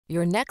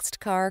Your next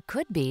car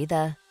could be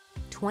the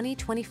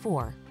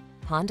 2024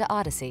 Honda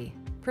Odyssey.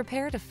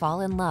 Prepare to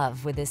fall in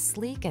love with this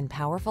sleek and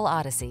powerful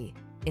Odyssey.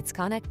 Its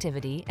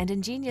connectivity and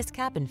ingenious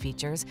cabin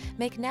features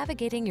make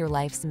navigating your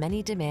life's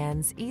many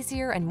demands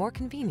easier and more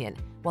convenient,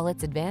 while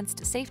its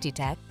advanced safety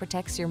tech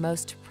protects your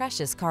most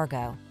precious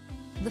cargo.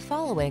 The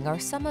following are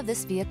some of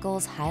this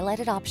vehicle's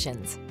highlighted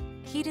options: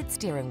 heated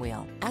steering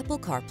wheel, Apple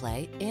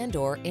CarPlay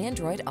and/or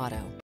Android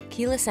Auto,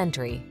 keyless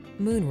entry,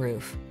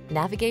 moonroof,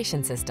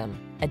 navigation system,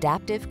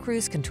 adaptive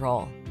cruise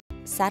control,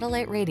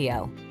 satellite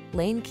radio,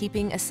 lane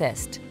keeping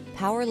assist,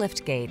 power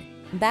liftgate,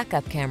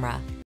 backup camera.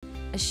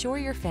 Assure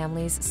your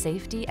family's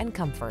safety and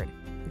comfort.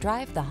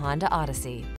 Drive the Honda Odyssey.